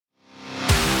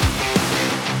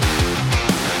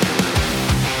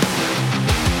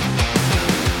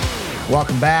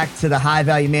Welcome back to the High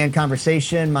Value Man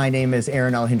Conversation. My name is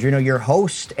Aaron Alejandrino, your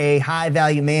host, a high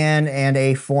value man and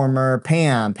a former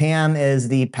PAM. PAM is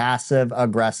the passive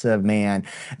aggressive man,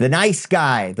 the nice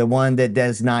guy, the one that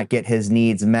does not get his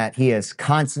needs met. He is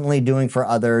constantly doing for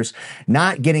others,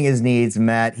 not getting his needs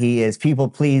met. He is people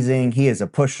pleasing. He is a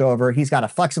pushover. He's got a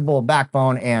flexible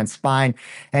backbone and spine,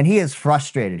 and he is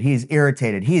frustrated. He's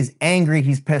irritated. He's angry.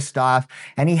 He's pissed off,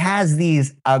 and he has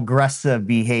these aggressive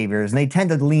behaviors, and they tend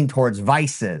to lean towards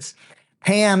vices.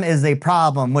 PAM is a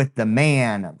problem with the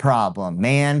man problem,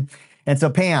 man. And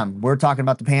so PAM, we're talking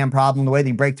about the PAM problem. The way that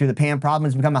you break through the PAM problem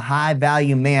is become a high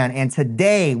value man. And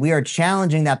today we are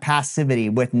challenging that passivity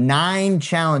with 9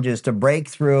 challenges to break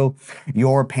through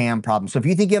your PAM problem. So if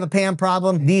you think you have a PAM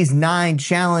problem, these 9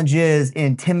 challenges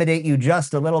intimidate you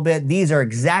just a little bit. These are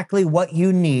exactly what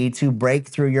you need to break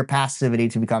through your passivity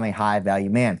to become a high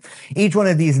value man. Each one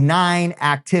of these 9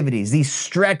 activities, these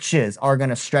stretches, are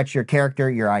going to stretch your character,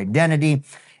 your identity.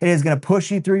 It is going to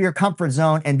push you through your comfort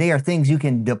zone, and they are things you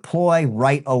can deploy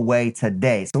right away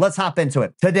today. So let's hop into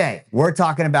it. Today, we're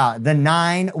talking about the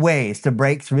 9 ways to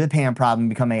break through the PAM problem and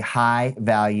become a high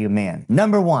value man.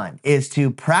 Number 1 is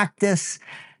to practice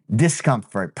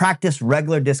discomfort. Practice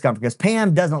regular discomfort, because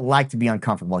PAM doesn't like to be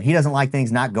uncomfortable. He doesn't like things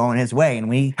not going his way. And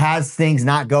when he has things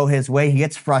not go his way, he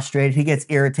gets frustrated, he gets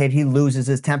irritated, he loses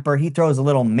his temper, he throws a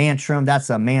little mantrum. That's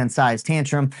a man-sized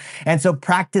tantrum. And so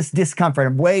practice discomfort.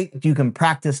 A way you can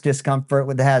practice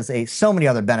discomfort that has so many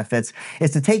other benefits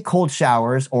is to take cold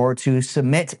showers or to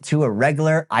submit to a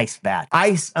regular ice bath.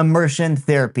 Ice immersion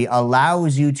therapy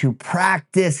allows you to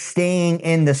practice staying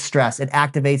in the stress. It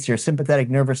activates your sympathetic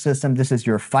nervous system. This is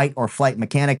your fight or flight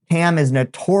mechanic. PAM is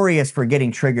notorious for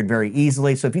getting triggered very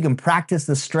easily. So if you can practice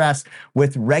the stress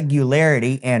with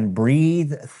regularity and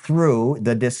breathe through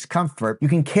the discomfort, you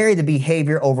can carry the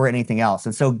behavior over anything else.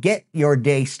 And so get your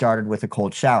day started with a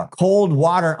cold shower. Cold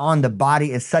water on the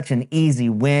body is such an easy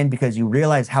win because you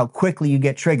realize how quickly you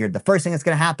get triggered. The first thing that's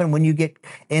going to happen when you get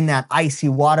in that icy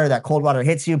water, that cold water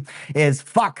hits you, is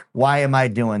fuck, why am I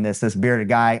doing this? This bearded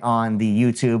guy on the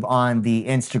YouTube, on the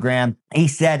Instagram, he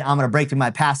said, I'm going to break through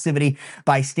my passivity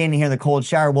by standing here in the cold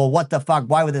shower. Well, what the fuck?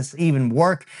 Why would this even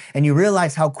work? And you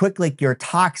realize how quickly your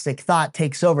toxic thought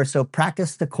takes over. So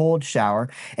practice the cold shower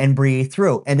and breathe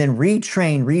through, and then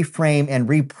retrain, reframe, and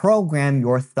reprogram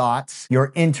your thoughts,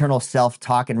 your internal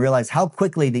self-talk, and realize how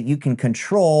quickly that you can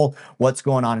control what's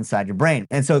going on inside your brain.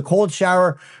 And so cold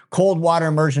shower, cold water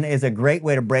immersion is a great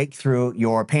way to break through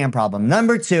your PAM problem.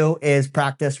 Number 2 is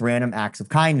practice random acts of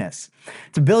kindness.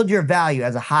 To build your value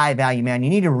as a high value man, you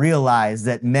need to realize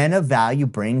that men of value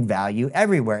bring value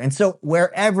everywhere. And so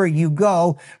wherever you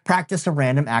go, practice a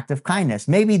random act of kindness.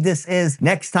 Maybe this is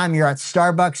next time you're at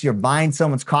Starbucks, you're buying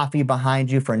someone's coffee behind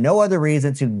you for no other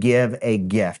reason to give a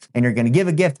gift. And you're going to give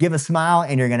a gift, give a smile,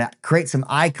 and you're going to create some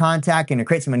eye contact and you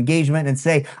create some engagement and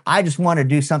say, I just want to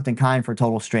do something kind for a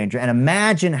total stranger. And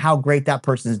imagine how great that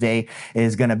person's day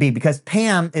is going to be, because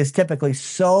PAM is typically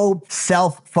so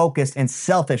self-focused and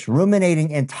selfish,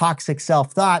 ruminating and toxic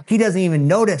self-thought, he doesn't even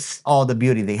notice all the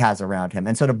beauty that he has around him.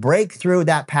 And so to break through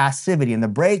that passivity and to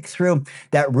break through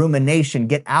that rumination,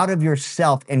 get out of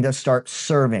yourself and to start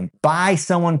serving. Buy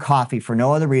someone coffee for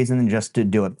no other reason than just to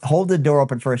do it. Hold the door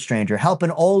open for a stranger. Help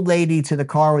an old lady to the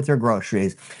car with her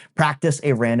groceries. Practice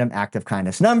a random act of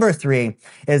kindness. Number 3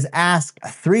 is ask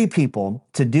 3 people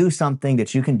to do something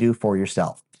that you can do for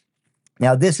yourself.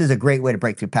 Now, this is a great way to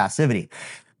break through passivity.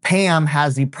 PAM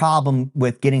has the problem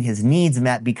with getting his needs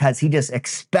met because he just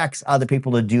expects other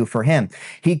people to do for him.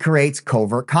 He creates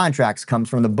covert contracts. Comes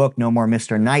from the book No More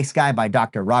Mr. Nice Guy by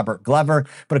Dr. Robert Glover.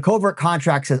 But a covert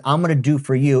contract says, I'm going to do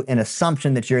for you an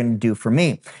assumption that you're going to do for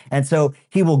me. And so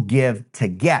he will give to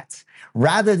get.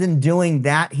 Rather than doing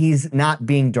that, he's not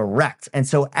being direct. And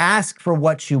so ask for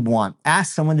what you want.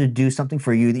 Ask someone to do something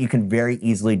for you that you can very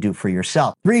easily do for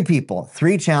yourself. 3 people,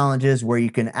 3 challenges where you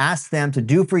can ask them to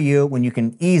do for you when you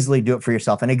can easily do it for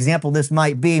yourself. An example, this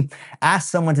might be ask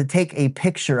someone to take a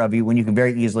picture of you when you can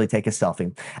very easily take a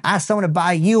selfie. Ask someone to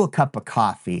buy you a cup of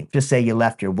coffee. Just say you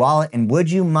left your wallet, and would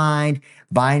you mind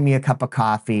buying me a cup of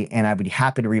coffee, and I'd be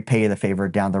happy to repay you the favor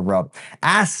down the road.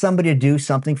 Ask somebody to do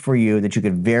something for you that you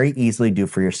could very easily do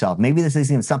for yourself. Maybe this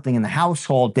isn't something in the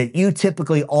household that you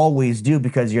typically always do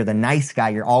because you're the nice guy,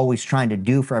 you're always trying to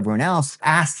do for everyone else.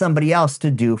 Ask somebody else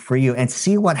to do for you and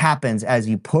see what happens as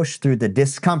you push through the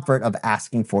discomfort of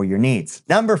asking for your needs.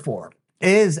 Number 4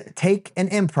 is take an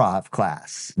improv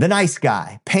class. The nice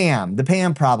guy, PAM, the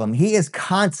PAM problem, he is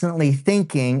constantly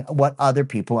thinking what other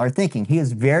people are thinking. He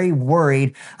is very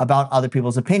worried about other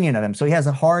people's opinion of him. So he has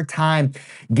a hard time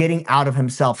getting out of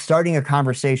himself, starting a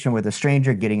conversation with a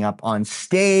stranger, getting up on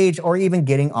stage, or even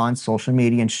getting on social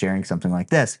media and sharing something like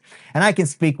this. And I can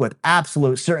speak with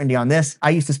absolute certainty on this. I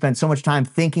used to spend so much time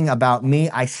thinking about me,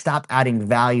 I stopped adding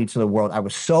value to the world. I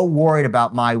was so worried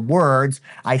about my words,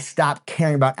 I stopped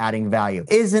caring about adding value.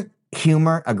 Isn't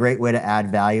humor a great way to add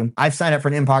value? I've signed up for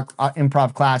an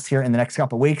improv class here in the next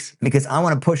couple of weeks because I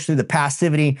want to push through the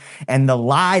passivity and the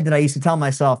lie that I used to tell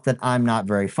myself that I'm not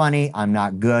very funny, I'm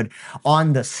not good.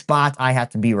 On the spot, I have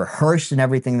to be rehearsed in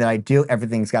everything that I do.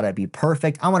 Everything's got to be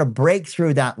perfect. I want to break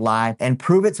through that lie and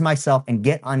prove it to myself and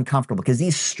get uncomfortable because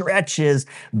these stretches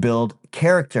build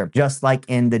character. Just like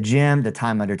in the gym, the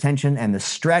time under tension and the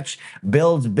stretch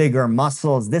builds bigger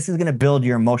muscles. This is going to build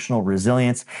your emotional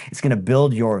resilience. It's going to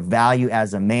build your value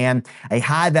as a man. A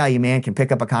high value man can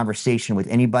pick up a conversation with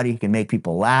anybody. He can make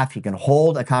people laugh. He can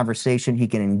hold a conversation. He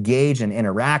can engage and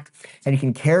interact, and he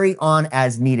can carry on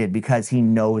as needed because he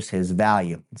knows his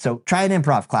value. So try an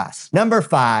improv class. Number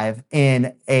 5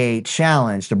 in a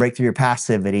challenge to break through your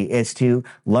passivity is to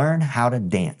learn how to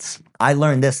dance. I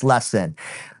learned this lesson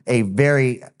a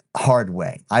very hard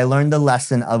way. I learned the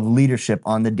lesson of leadership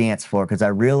on the dance floor because I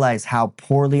realized how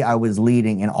poorly I was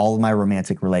leading in all of my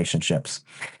romantic relationships.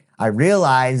 I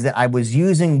realized that I was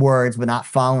using words but not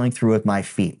following through with my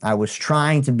feet. I was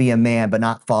trying to be a man but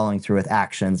not following through with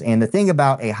actions. And the thing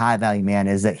about a high value man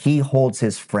is that he holds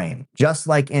his frame. Just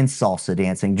like in salsa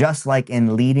dancing, just like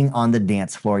in leading on the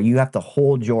dance floor, you have to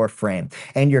hold your frame.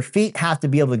 And your feet have to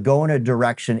be able to go in a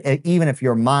direction even if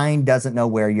your mind doesn't know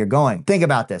where you're going. Think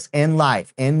about this. In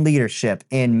life, in leadership,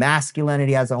 in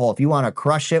masculinity as a whole, if you want to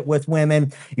crush it with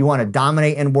women, you want to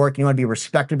dominate in work, you want to be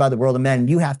respected by the world of men,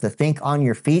 you have to think on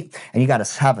your feet. And you got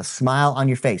to have a smile on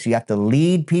your face. You have to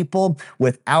lead people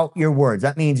without your words.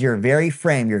 That means your very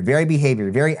frame, your very behavior,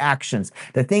 your very actions,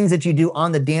 the things that you do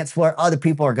on the dance floor, other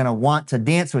people are going to want to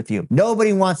dance with you.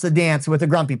 Nobody wants to dance with the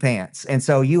grumpy pants. And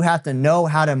so you have to know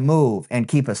how to move and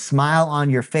keep a smile on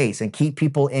your face and keep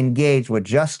people engaged with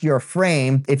just your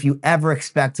frame if you ever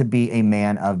expect to be a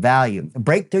man of value.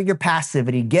 Break through your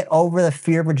passivity, get over the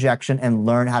fear of rejection, and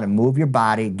learn how to move your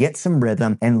body, get some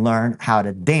rhythm, and learn how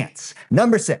to dance.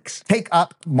 Number 6. Take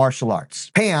up martial arts.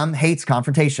 PAM hates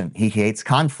confrontation. He hates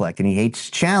conflict and he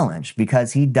hates challenge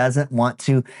because he doesn't want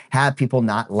to have people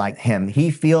not like him.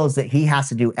 He feels that he has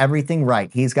to do everything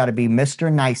right. He's got to be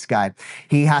Mr. Nice Guy.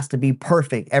 He has to be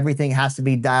perfect. Everything has to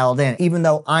be dialed in. Even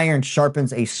though iron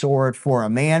sharpens a sword for a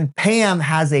man, PAM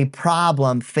has a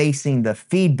problem facing the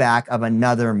feedback of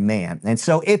another man. And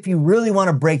so if you really want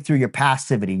to break through your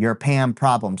passivity, your PAM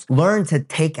problems, learn to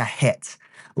take a hit.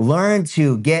 Learn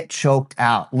to get choked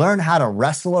out. Learn how to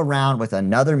wrestle around with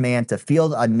another man, to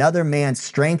feel another man's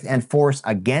strength and force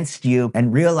against you,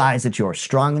 and realize that you're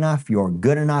strong enough, you're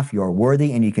good enough, you're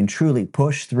worthy, and you can truly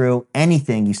push through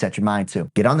anything you set your mind to.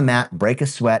 Get on the mat, break a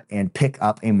sweat, and pick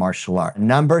up a martial art.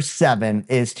 Number 7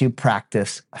 is to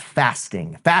practice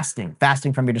fasting.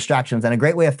 Fasting from your distractions. And a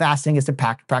great way of fasting is to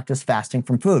practice fasting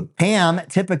from food. Pam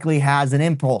typically has an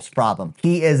impulse problem.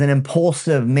 He is an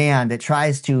impulsive man that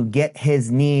tries to get his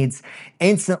needs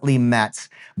instantly met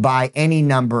by any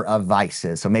number of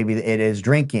vices. So maybe it is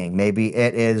drinking, maybe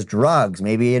it is drugs,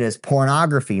 maybe it is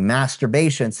pornography,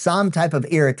 masturbation. Some type of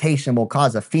irritation will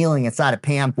cause a feeling inside of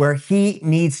Pam where he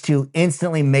needs to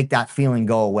instantly make that feeling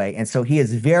go away. And so he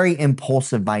is very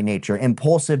impulsive by nature,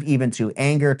 impulsive even to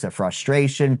anger, to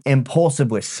frustration,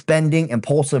 impulsive with spending,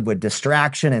 impulsive with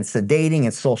distraction and sedating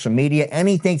and social media,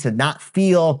 anything to not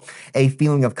feel a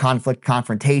feeling of conflict,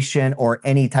 confrontation, or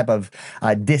any type of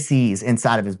dis-ease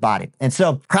inside of his body. And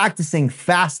so practicing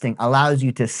fasting allows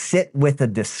you to sit with the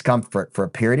discomfort for a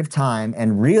period of time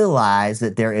and realize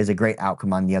that there is a great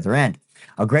outcome on the other end.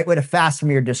 A great way to fast from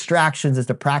your distractions is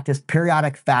to practice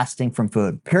periodic fasting from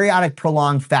food. Periodic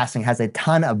prolonged fasting has a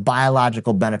ton of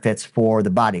biological benefits for the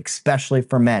body, especially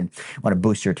for men. You want to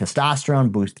boost your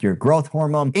testosterone, boost your growth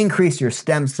hormone, increase your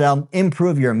stem cell,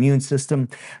 improve your immune system.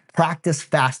 Practice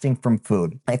fasting from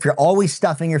food. If you're always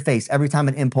stuffing your face every time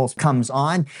an impulse comes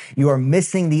on, you are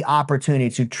missing the opportunity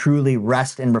to truly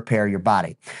rest and repair your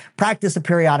body. Practice a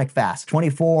periodic fast,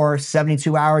 24,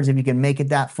 72 hours. If you can make it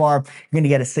that far, you're going to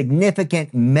get a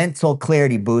significant mental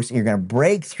clarity boost. You're going to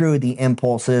break through the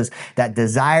impulses, that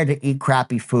desire to eat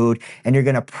crappy food, and you're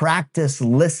going to practice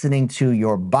listening to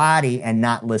your body and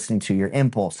not listening to your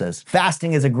impulses.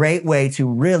 Fasting is a great way to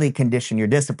really condition your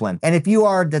discipline. And if you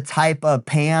are the type of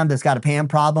Pam PAM that's got a PAM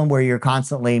problem where you're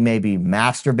constantly maybe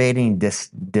masturbating,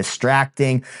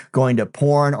 distracting, going to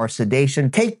porn or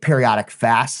sedation, take periodic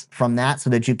fasts from that so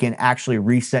that you can actually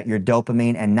reset your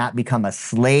dopamine and not become a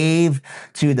slave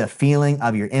to the feeling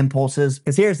of your impulses.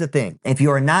 Because here's the thing, if you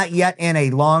are not yet in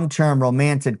a long-term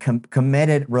romantic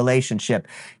committed relationship,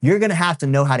 you're going to have to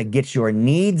know how to get your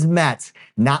needs met,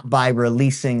 not by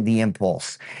releasing the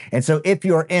impulse. And so if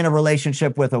you're in a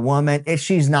relationship with a woman,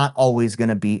 she's not always going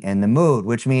to be in the mood,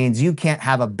 which means you can't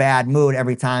have a bad mood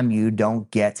every time you don't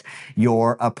get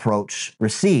your approach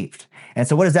received. And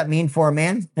so what does that mean for a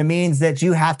man? It means that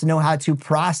you have to know how to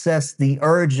process the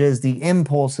urges, the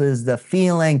impulses, the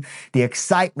feeling, the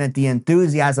excitement, the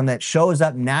enthusiasm that shows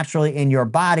up naturally in your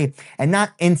body and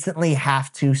not instantly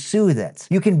have to soothe it.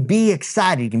 You can be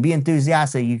excited, you can be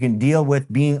enthusiastic, you can deal with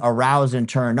being aroused and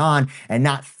turned on and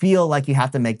not feel like you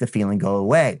have to make the feeling go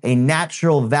away. A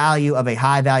natural value of a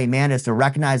high value man is to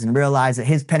recognize and realize that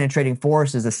his penetrating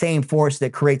force is the same force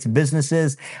that creates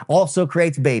businesses, also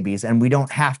creates babies, and we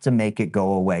don't have to make it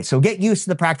go away. So get used to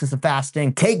the practice of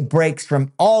fasting, take breaks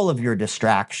from all of your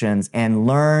distractions, and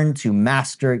learn to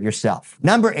master yourself.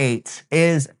 Number 8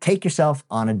 is take yourself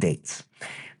on a date.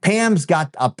 Pam's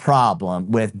got a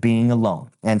problem with being alone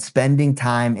and spending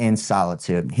time in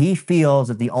solitude. He feels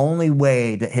that the only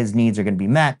way that his needs are going to be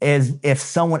met is if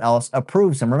someone else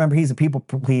approves him. Remember, he's a people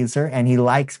pleaser and he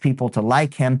likes people to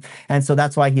like him. And so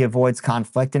that's why he avoids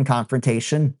conflict and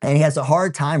confrontation. And he has a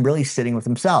hard time really sitting with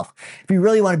himself. If you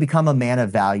really want to become a man of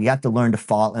value, you have to learn to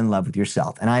fall in love with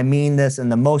yourself. And I mean this in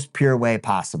the most pure way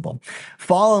possible.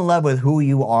 Fall in love with who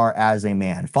you are as a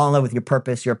man. Fall in love with your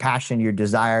purpose, your passion, your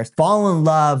desires. Fall in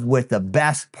love with the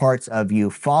best parts of you.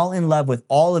 Fall in love with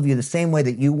all of you the same way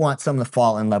that you want someone to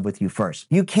fall in love with you first.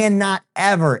 You cannot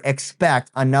ever expect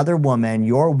another woman,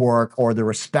 your work, or the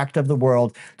respect of the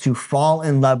world to fall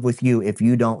in love with you if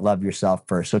you don't love yourself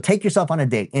first. So take yourself on a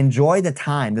date. Enjoy the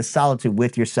time, the solitude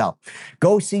with yourself.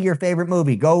 Go see your favorite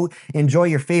movie. Go enjoy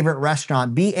your favorite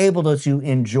restaurant. Be able to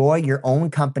enjoy your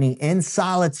own company in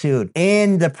solitude,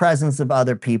 in the presence of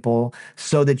other people,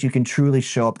 so that you can truly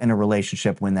show up in a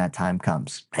relationship when that time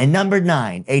comes. And number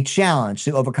 9, a challenge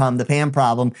to overcome the PAM problem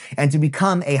and to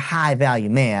become a high value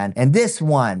man. And this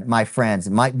one, my friends,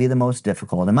 might be the most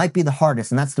difficult. It might be the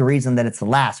hardest. And that's the reason that it's the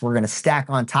last. We're going to stack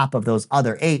on top of those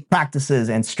other 8 practices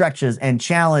and stretches and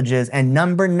challenges. And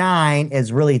number 9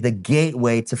 is really the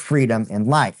gateway to freedom in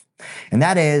life. And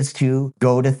that is to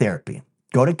go to therapy.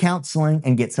 Go to counseling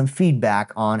and get some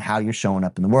feedback on how you're showing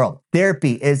up in the world.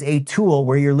 Therapy is a tool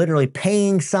where you're literally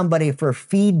paying somebody for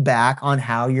feedback on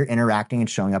how you're interacting and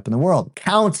showing up in the world.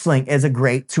 Counseling is a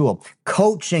great tool.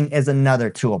 Coaching is another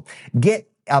tool. Get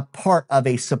a part of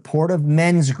a supportive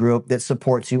men's group that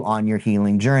supports you on your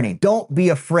healing journey. Don't be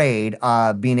afraid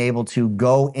of being able to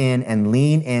go in and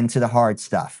lean into the hard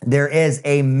stuff. There is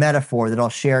a metaphor that I'll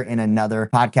share in another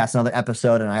podcast, another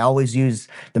episode, and I always use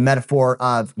the metaphor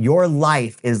of your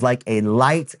life is like a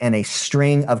light and a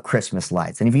string of Christmas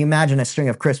lights. And if you imagine a string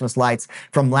of Christmas lights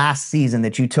from last season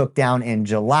that you took down in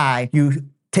July, you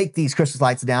take these Christmas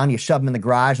lights down, you shove them in the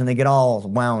garage, and they get all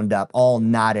wound up, all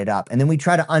knotted up. And then we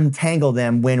try to untangle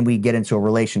them when we get into a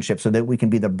relationship so that we can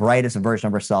be the brightest version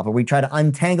of ourselves. Or we try to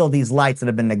untangle these lights that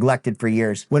have been neglected for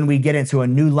years when we get into a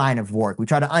new line of work. We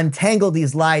try to untangle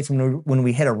these lights when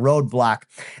we hit a roadblock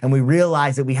and we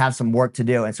realize that we have some work to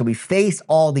do. And so we face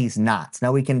all these knots.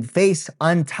 Now we can face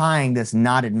untying this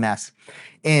knotted mess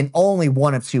in only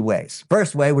one of 2 ways.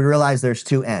 First way, we realize there's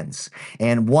 2 ends.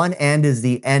 And one end is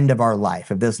the end of our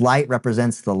life. If this light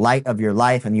represents the light of your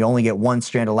life and you only get 1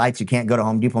 strand of lights, you can't go to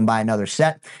Home Depot and buy another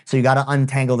set. So you got to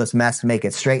untangle this mess, make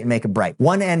it straight and make it bright.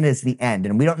 One end is the end,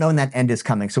 and we don't know when that end is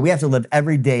coming. So we have to live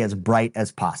every day as bright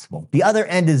as possible. The other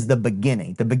end is the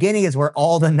beginning. The beginning is where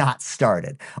all the knots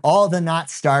started. All the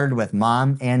knots started with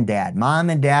mom and dad. Mom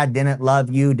and dad didn't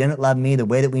love you, didn't love me the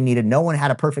way that we needed. No one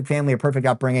had a perfect family or perfect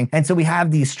upbringing. And so we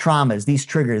have these traumas, these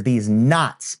triggers, these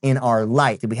knots in our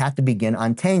life that we have to begin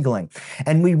untangling.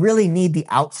 And we really need the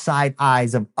outside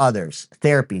eyes of others,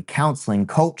 therapy, counseling,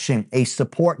 coaching, a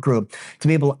support group to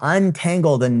be able to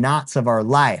untangle the knots of our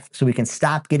life so we can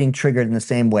stop getting triggered in the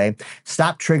same way,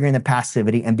 stop triggering the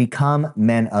passivity, and become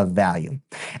men of value.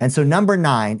 And so number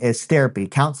 9 is therapy,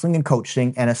 counseling and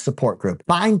coaching, and a support group.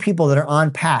 Find people that are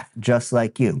on path just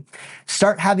like you.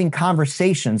 Start having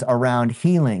conversations around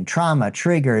healing, trauma,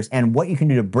 triggers, and what you can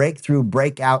do to break through,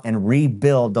 break out, and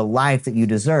rebuild the life that you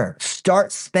deserve.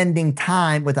 Start spending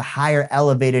time with a higher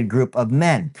elevated group of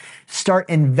men. Start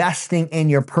investing in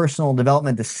your personal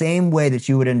development the same way that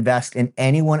you would invest in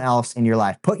anyone else in your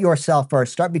life. Put yourself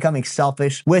first. Start becoming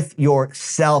selfish with your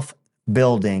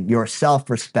self-building, your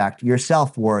self-respect, your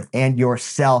self-worth, and your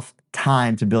self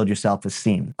time to build your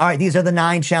self-esteem. All right, these are the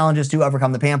 9 challenges to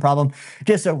overcome the PAM problem.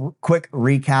 Just a quick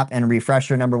recap and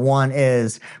refresher. Number 1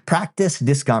 is practice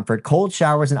discomfort. Cold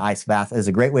showers and ice bath is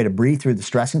a great way to breathe through the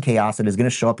stress and chaos that is going to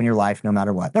show up in your life no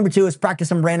matter what. Number 2 is practice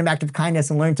some random act of kindness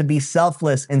and learn to be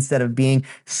selfless instead of being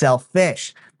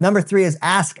selfish. Number 3 is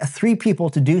ask 3 people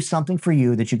to do something for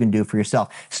you that you can do for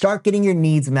yourself. Start getting your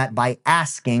needs met by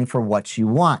asking for what you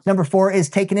want. Number 4 is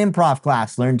take an improv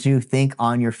class. Learn to think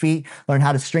on your feet. Learn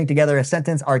how to string together a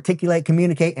sentence, articulate,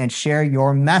 communicate, and share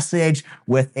your message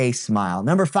with a smile.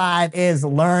 Number 5 is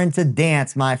learn to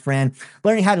dance, my friend.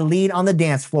 Learning how to lead on the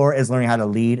dance floor is learning how to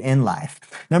lead in life.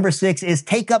 Number 6 is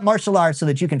take up martial arts so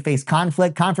that you can face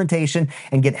conflict, confrontation,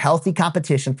 and get healthy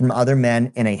competition from other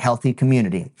men in a healthy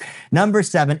community. Number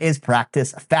 7 is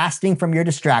practice fasting from your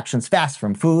distractions. Fast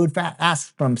from food,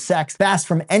 fast from sex, fast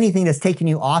from anything that's taking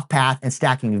you off path and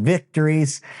stacking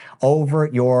victories over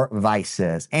your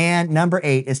vices. And number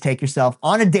 8 is take yourself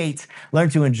on a date. Learn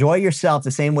to enjoy yourself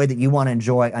the same way that you want to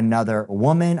enjoy another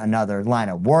woman, another line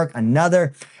of work,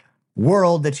 another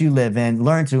world that you live in.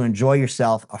 Learn to enjoy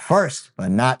yourself first, but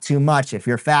not too much if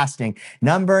you're fasting.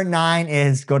 Number 9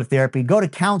 is go to therapy, go to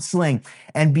counseling,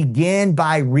 and begin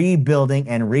by rebuilding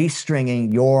and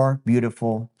restringing your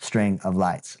beautiful string of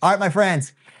lights. All right, my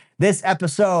friends. This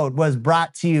episode was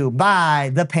brought to you by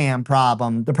the PAM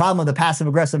problem, the problem of the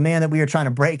passive-aggressive man that we are trying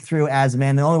to break through as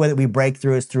men. The only way that we break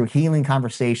through is through healing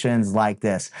conversations like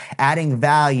this, adding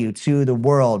value to the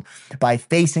world by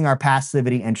facing our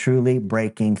passivity and truly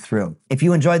breaking through. If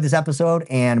you enjoyed this episode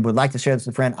and would like to share this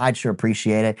with a friend, I'd sure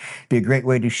appreciate it. It'd be a great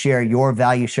way to share your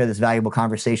value, share this valuable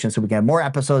conversation so we can have more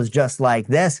episodes just like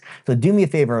this. So do me a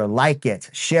favor, like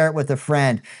it, share it with a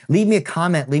friend, leave me a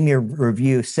comment, leave me a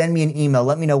review, send me an email,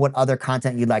 let me know what other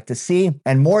content you'd like to see.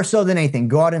 And more so than anything,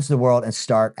 go out into the world and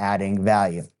start adding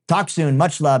value. Talk soon.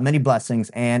 Much love, many blessings,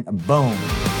 and boom.